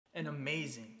An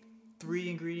amazing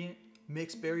 3-ingredient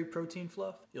mixed berry protein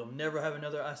fluff. You'll never have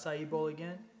another acai bowl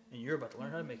again, and you're about to learn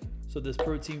how to make it. So this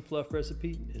protein fluff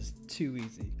recipe is too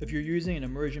easy. If you're using an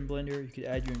immersion blender, you could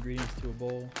add your ingredients to a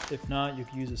bowl. If not, you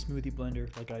could use a smoothie blender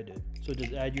like I did. So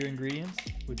just add your ingredients,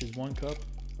 which is 1 cup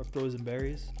of frozen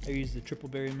berries. I used the triple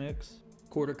berry mix,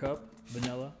 1/4 cup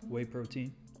vanilla whey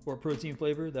protein, or a protein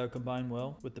flavor that will combine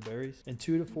well with the berries, and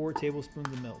 2 to 4 tablespoons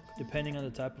of milk, depending on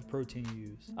the type of protein you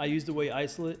use. I use the whey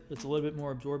isolate, it's a little bit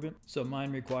more absorbent, so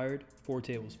mine required 4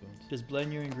 tablespoons. Just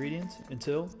blend your ingredients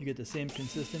until you get the same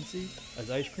consistency as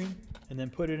ice cream, and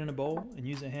then put it in a bowl and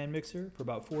use a hand mixer for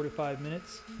about 4 to 5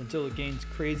 minutes until it gains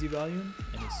crazy volume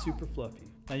and is super fluffy.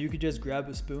 Now you could just grab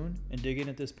a spoon and dig in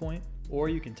at this point, or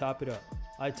you can top it up.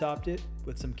 I topped it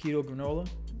with some keto granola,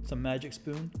 some Magic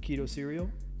Spoon keto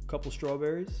cereal, couple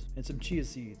strawberries, and some chia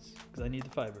seeds because I need the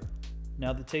fiber.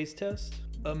 Now the taste test,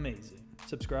 amazing.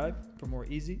 Subscribe for more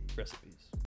easy recipes.